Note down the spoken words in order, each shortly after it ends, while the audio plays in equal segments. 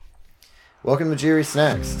Welcome to GRE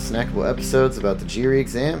Snacks, snackable episodes about the GRE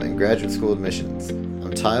exam and graduate school admissions.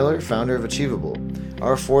 I'm Tyler, founder of Achievable.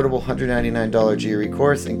 Our affordable $199 GRE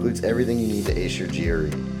course includes everything you need to ace your GRE.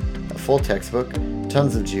 A full textbook,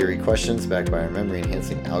 tons of GRE questions backed by our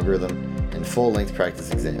memory-enhancing algorithm, and full-length practice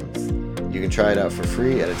exams. You can try it out for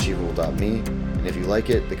free at achievable.me, and if you like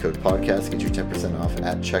it, the code podcast gets you 10% off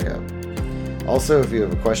at checkout. Also, if you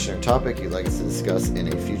have a question or topic you'd like us to discuss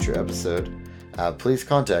in a future episode, please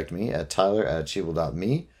contact me at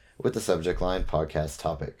tyler@achievable.me with the subject line podcast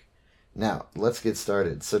topic. Now, let's get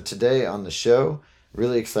started. So today on the show,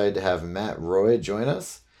 really excited to have Matt Roy join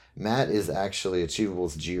us. Matt is actually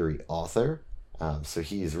Achievable's GRE author. So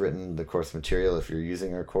he's written the course material if you're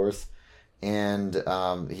using our course. And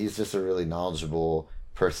he's just a really knowledgeable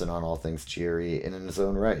person on all things GRE and in his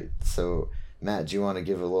own right. So Matt, do you want to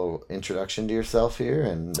give a little introduction to yourself here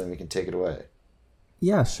and then we can take it away?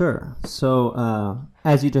 Yeah, sure. So,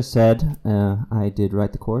 as you just said, I did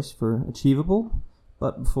write the course for Achievable,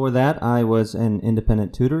 but before that, I was an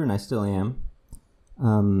independent tutor, and I still am.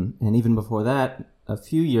 And even before that, a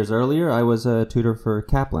few years earlier, I was a tutor for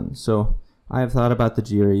Kaplan. So, I have thought about the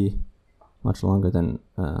GRE much longer than,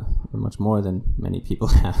 or much more than many people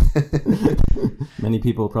have. Many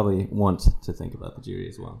people probably want to think about the GRE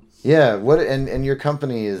as well. Yeah. And your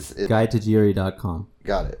company is GuideToGRE.com.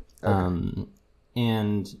 Got it. Okay.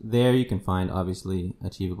 And there you can find, obviously,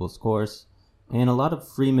 Achievable's course and a lot of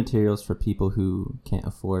free materials for people who can't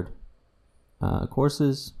afford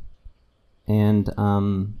courses, and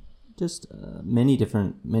just many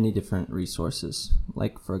different resources.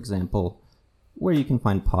 Like, for example, where you can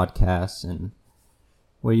find podcasts and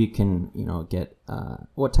where you can, get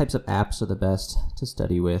what types of apps are the best to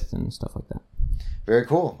study with and stuff like that. Very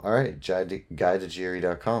cool. All right,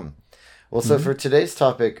 GuideToGRE.com. Well, so for today's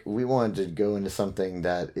topic, we wanted to go into something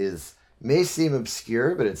that may seem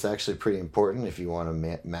obscure, but it's actually pretty important if you want to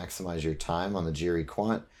maximize your time on the GRE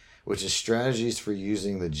Quant, which is strategies for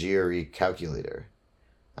using the GRE calculator.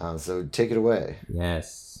 So take it away.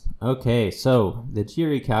 Yes. Okay, so the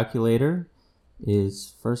GRE calculator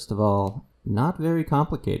is, first of all, not very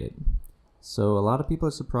complicated. So a lot of people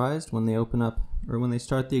are surprised when they open up or when they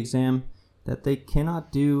start the exam that they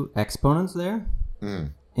cannot do exponents there.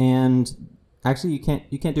 And actually, you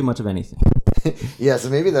can't do much of anything. Yeah, so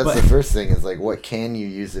maybe that's the first thing is like, what can you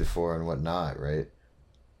use it for and what not, right?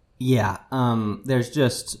 Yeah, there's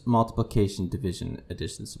just multiplication, division,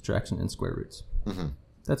 addition, subtraction, and square roots. Mm-hmm.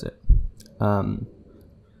 That's it.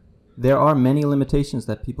 There are many limitations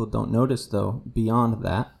that people don't notice, though, beyond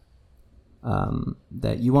that,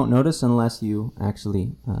 that you won't notice unless you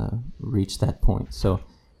actually reach that point. So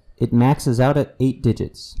it maxes out at 8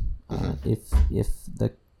 digits.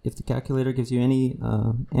 If the calculator gives you any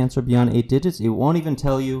answer beyond 8 digits, it won't even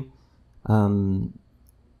tell you.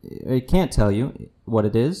 It can't tell you what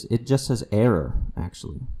it is. It just says error,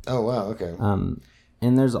 actually. Oh wow, okay.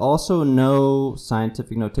 And there's also no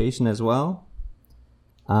scientific notation as well.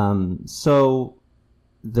 So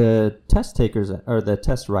the test takers or the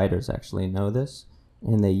test writers actually know this,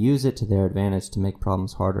 and they use it to their advantage to make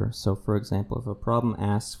problems harder. So, for example, if a problem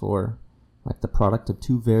asks for like the product of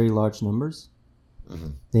two very large numbers,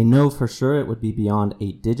 they know for sure it would be beyond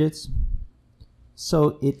 8 digits.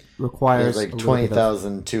 So it requires like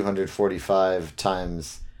 20,245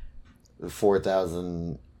 times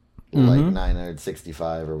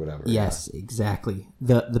 4,965 or whatever. Yes, exactly.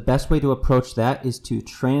 The best way to approach that is to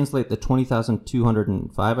translate the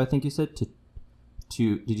 20,205, I think you said, to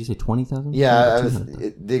did you say 20,000? Yeah,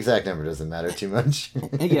 the exact number doesn't matter too much.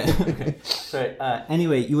 Yeah, okay. Right.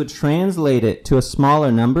 Anyway, you would translate it to a smaller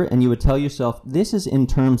number, and you would tell yourself, this is in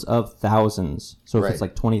terms of thousands. So if it's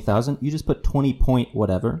like 20,000, you just put 20 point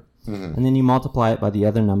whatever, and then you multiply it by the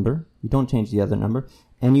other number. You don't change the other number.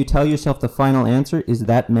 And you tell yourself the final answer is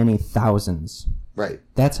that many thousands. Right.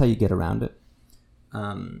 That's how you get around it.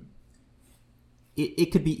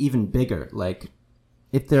 It could be even bigger. Like,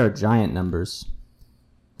 if there are giant numbers,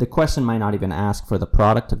 the question might not even ask for the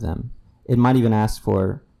product of them. It might even ask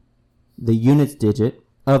for the units digit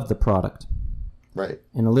of the product. Right.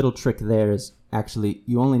 And a little trick there is actually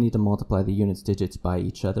you only need to multiply the units digits by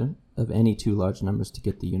each other of any two large numbers to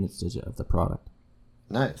get the units digit of the product.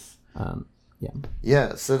 Nice. Yeah.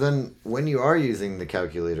 Yeah, so then when you are using the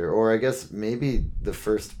calculator, or I guess maybe the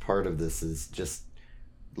first part of this is just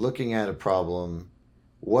looking at a problem,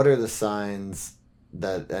 what are the signs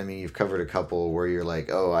that, I mean, you've covered a couple where you're like,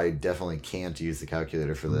 oh, I definitely can't use the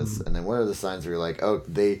calculator for this. And then what are the signs where you're like, oh,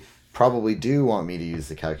 they probably do want me to use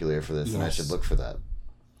the calculator for this, and I should look for that?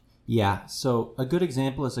 Yeah, so a good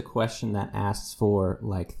example is a question that asks for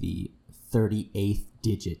like the 38th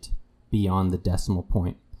digit beyond the decimal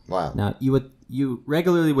point. Wow. Now, you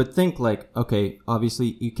regularly would think like, okay,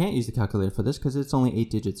 obviously you can't use the calculator for this because it's only 8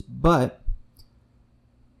 digits, but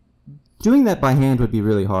doing that by hand would be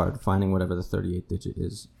really hard, finding whatever the 38th digit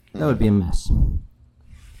is. That would be a mess.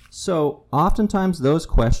 So oftentimes those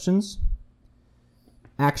questions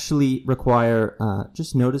actually require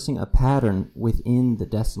just noticing a pattern within the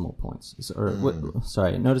decimal points.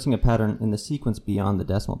 Noticing a pattern in the sequence beyond the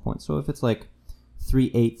decimal point. So if it's like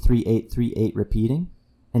 383838 repeating,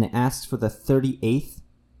 and it asks for the 38th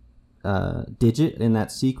digit in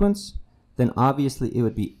that sequence, then obviously it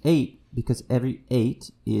would be 8 because every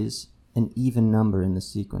 8 is an even number in the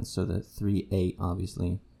sequence. So the 38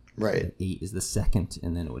 obviously, right? The 8 is the second,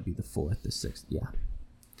 and then it would be the 4th, the 6th. Yeah.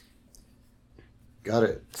 Got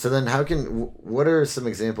it. So then, what are some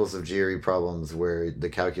examples of GRE problems where the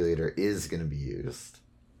calculator is going to be used?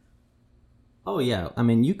 Oh yeah, I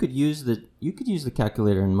mean you could use the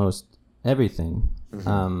calculator in most everything.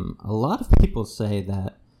 Mm-hmm. A lot of people say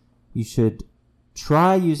that you should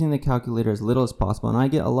try using the calculator as little as possible, and I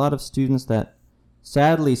get a lot of students that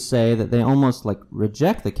sadly say that they almost like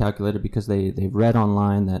reject the calculator because they've read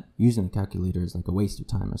online that using the calculator is like a waste of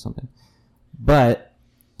time or something. But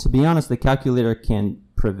to be honest, the calculator can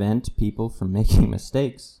prevent people from making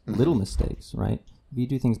mistakes, little mistakes, right? If you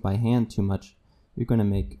do things by hand too much, you're going to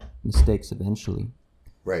make mistakes eventually.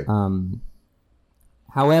 Right.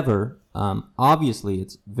 However, obviously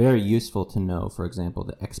it's very useful to know, for example,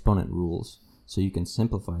 the exponent rules so you can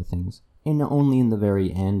simplify things. And only in the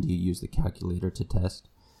very end you use the calculator to test.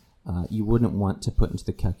 You wouldn't want to put into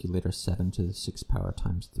the calculator 7 to the 6th power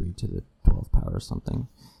times 3 to the 12th power or something.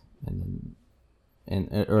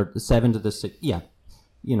 Or 7 to the 6th. Yeah,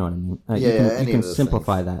 you know what I mean. You can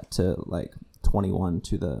simplify that to like 21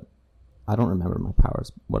 to the... I don't remember my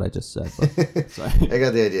powers, what I just said. But sorry. I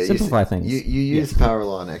got the idea. Simplify things. You use power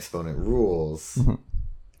law and exponent rules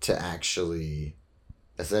to actually,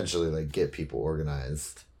 essentially, like get people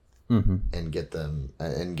organized and get them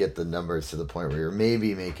and get the numbers to the point where you're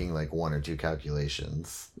maybe making like 1 or 2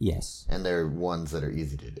 calculations. Yes. And they're ones that are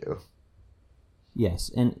easy to do.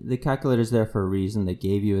 Yes, and the calculator's there for a reason. They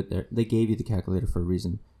gave you it there. They gave you the calculator for a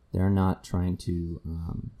reason. They're not trying to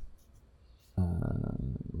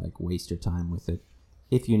like waste your time with it.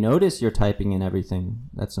 If you notice you're typing in everything,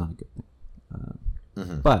 that's not a good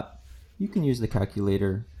thing. But you can use the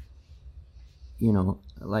calculator. You know,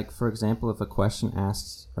 like for example, if a question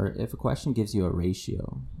asks, or if a question gives you a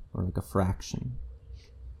ratio or like a fraction,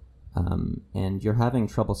 and you're having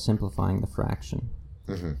trouble simplifying the fraction.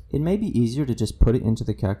 It may be easier to just put it into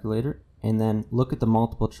the calculator and then look at the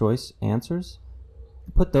multiple choice answers,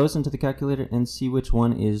 put those into the calculator, and see which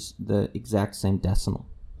one is the exact same decimal.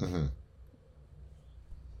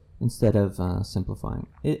 Instead of simplifying.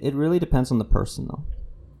 It really depends on the person, though.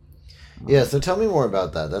 Yeah, so tell me more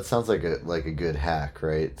about that. That sounds like a good hack,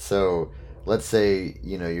 right? So let's say,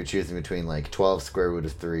 you're choosing between like 12 square root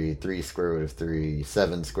of 3, 3 square root of 3,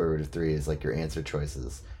 7 square root of 3 is like your answer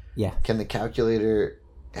choices. Yeah. Can the calculator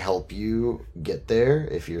help you get there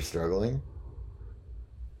if you're struggling?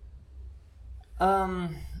 Or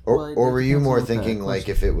were you more thinking like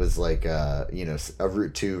if it was like a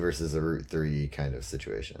root 2 versus a root 3 kind of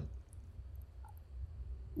situation?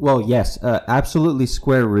 Well, yes, absolutely.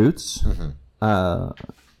 Square roots.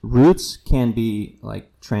 Roots can be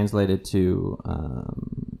like translated to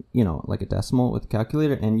like a decimal with a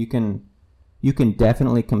calculator, and you can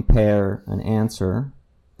definitely compare an answer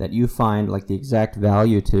that you find like the exact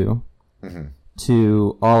value to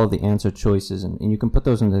all of the answer choices, and you can put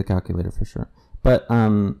those into the calculator for sure. But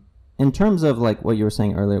in terms of like what you were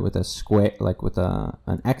saying earlier with a square, like with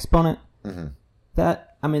an exponent,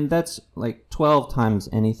 that's like 12 times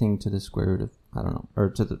anything to the square root of, I don't know, or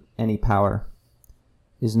to any power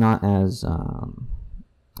is not as I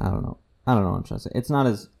don't know what I'm trying to say. It's not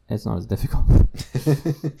as difficult.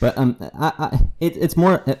 But it's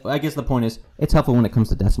more, I guess the point is it's helpful when it comes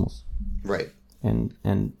to decimals. Right.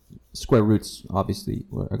 And square roots obviously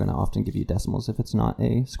are going to often give you decimals if it's not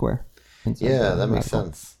a square. Yeah, that makes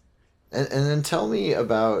sense. And then tell me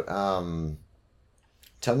about other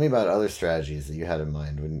strategies that you had in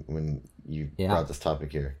mind when you brought this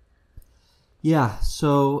topic here. Yeah,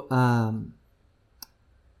 so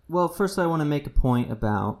well, first I want to make a point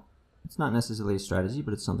about, it's not necessarily a strategy,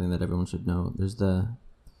 but it's something that everyone should know. There's the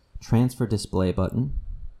transfer display button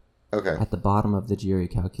at the bottom of the GRE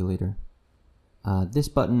calculator. This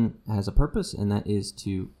button has a purpose, and that is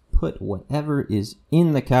to put whatever is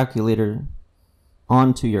in the calculator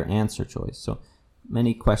onto your answer choice. So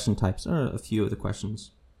many question types, or a few of the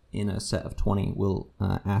questions in a set of 20 will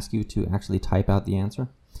ask you to actually type out the answer.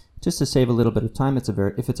 Just to save a little bit of time, if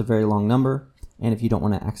it's a very long number, And if you don't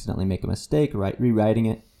want to accidentally make a mistake, rewriting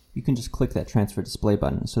it, you can just click that transfer display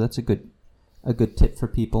button. So that's a good tip for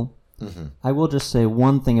people. Mm-hmm. I will just say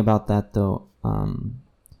one thing about that, though.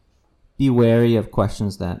 Be wary of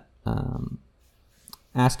questions that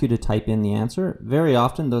ask you to type in the answer. Very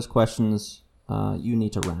often, those questions you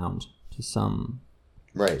need to round to some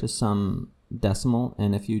decimal,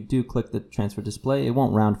 and if you do click the transfer display, it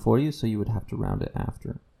won't round for you, so you would have to round it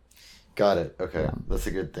after. Got it. Okay. Yeah. That's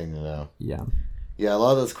a good thing to know. Yeah. Yeah, a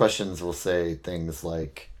lot of those questions will say things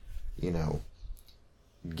like,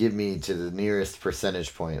 give me to the nearest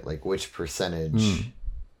percentage point, like which percentage,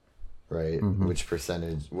 right? Mm-hmm. Which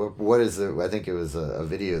percentage, what is it? I think it was a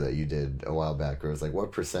video that you did a while back where it was like,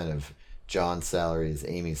 what percent of John's salary is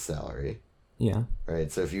Amy's salary? Yeah.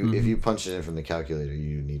 Right. So if you punch it in from the calculator,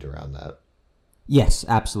 you need to round that. Yes,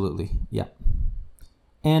 absolutely. Yeah.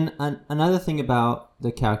 And another thing about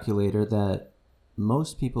the calculator that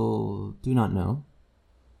most people do not know,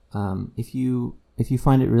 if you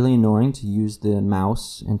find it really annoying to use the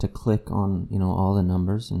mouse and to click on all the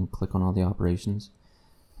numbers and click on all the operations,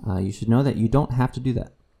 you should know that you don't have to do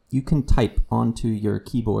that. You can type onto your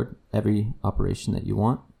keyboard every operation that you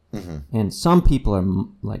want, and some people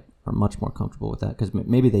are much more comfortable with that because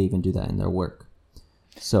maybe they even do that in their work.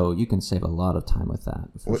 So you can save a lot of time with that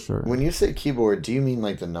for sure. When you say keyboard, do you mean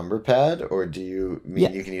like the number pad, or do you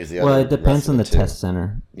mean you can use the other? Well, it depends on the test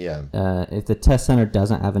center. Yeah. If the test center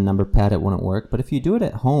doesn't have a number pad, it wouldn't work. But if you do it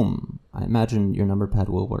at home, I imagine your number pad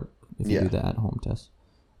will work if you do the at-home test.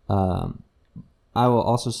 I will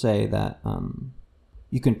also say that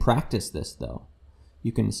you can practice this though.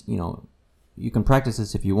 You can practice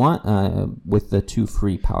this if you want with the 2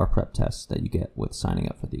 free Power Prep tests that you get with signing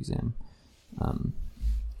up for the exam.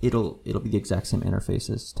 It'll be the exact same interface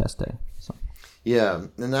as test day. So. Yeah,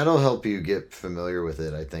 and that'll help you get familiar with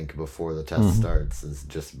it, I think, before the test starts, is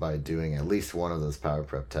just by doing at least one of those Power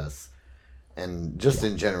Prep tests. And just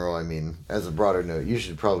in general, I mean, as a broader note, you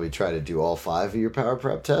should probably try to do all 5 of your Power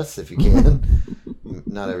Prep tests if you can.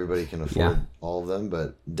 Not everybody can afford all of them,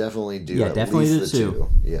 but definitely do at least the 2.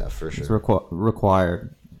 Yeah, for sure. It's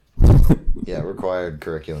required. Yeah, required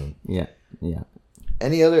curriculum. Yeah.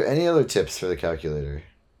 Any other tips for the calculator?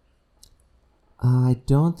 I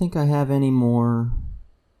don't think I have any more.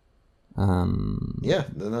 Yeah,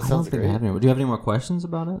 then that sounds great. I don't think I have any. Do you have any more questions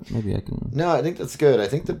about it? Maybe I can. No, I think that's good. I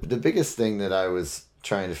think the biggest thing that I was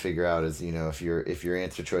trying to figure out is, if your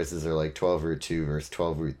answer choices are like 12 root 2 versus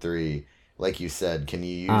 12 root 3, like you said, can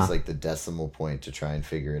you use like the decimal point to try and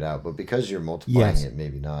figure it out? But because you're multiplying it,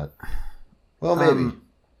 maybe not. Well, maybe.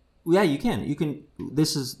 Yeah, you can. You can.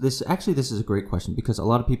 This is a great question because a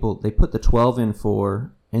lot of people, they put the 12 in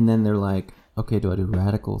for, and then they're like, okay, do I do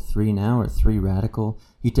radical 3 now or 3 radical?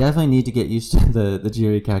 You definitely need to get used to the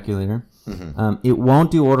GRE calculator. It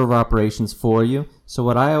won't do order of operations for you. So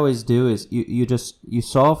what I always do is you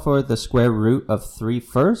solve for the square root of 3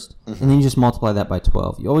 first, and then you just multiply that by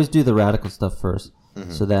 12. You always do the radical stuff first,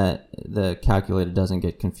 so that the calculator doesn't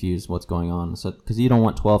get confused what's going on. So because you don't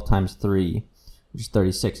want 12 times 3, which is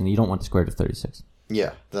 36, and you don't want the square root of 36.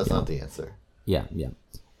 Yeah, that's not the answer. Yeah.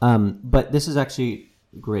 But this is actually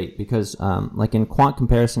great because like in quant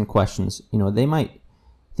comparison questions, they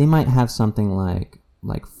might have something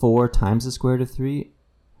like 4 times the square root of 3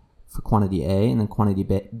 for quantity A, and then quantity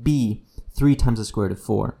B 3 times the square root of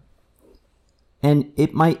 4. And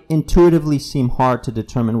it might intuitively seem hard to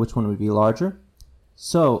determine which one would be larger.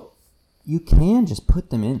 So you can just put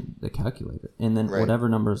them in the calculator, and then whatever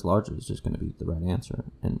number is larger is just going to be the right answer.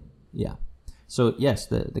 And so yes,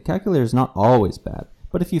 the calculator is not always bad,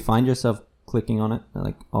 but if you find yourself clicking on it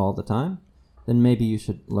like all the time, then maybe you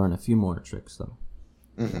should learn a few more tricks though.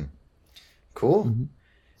 Cool.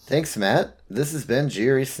 Thanks, Matt. This has been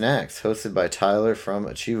GRE Snacks, hosted by Tyler from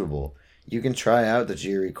Achievable. You can try out the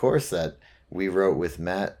GRE course that we wrote with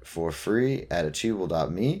Matt for free at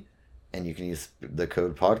achievable.me, and you can use the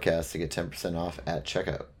code podcast to get 10% off at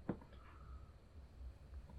checkout.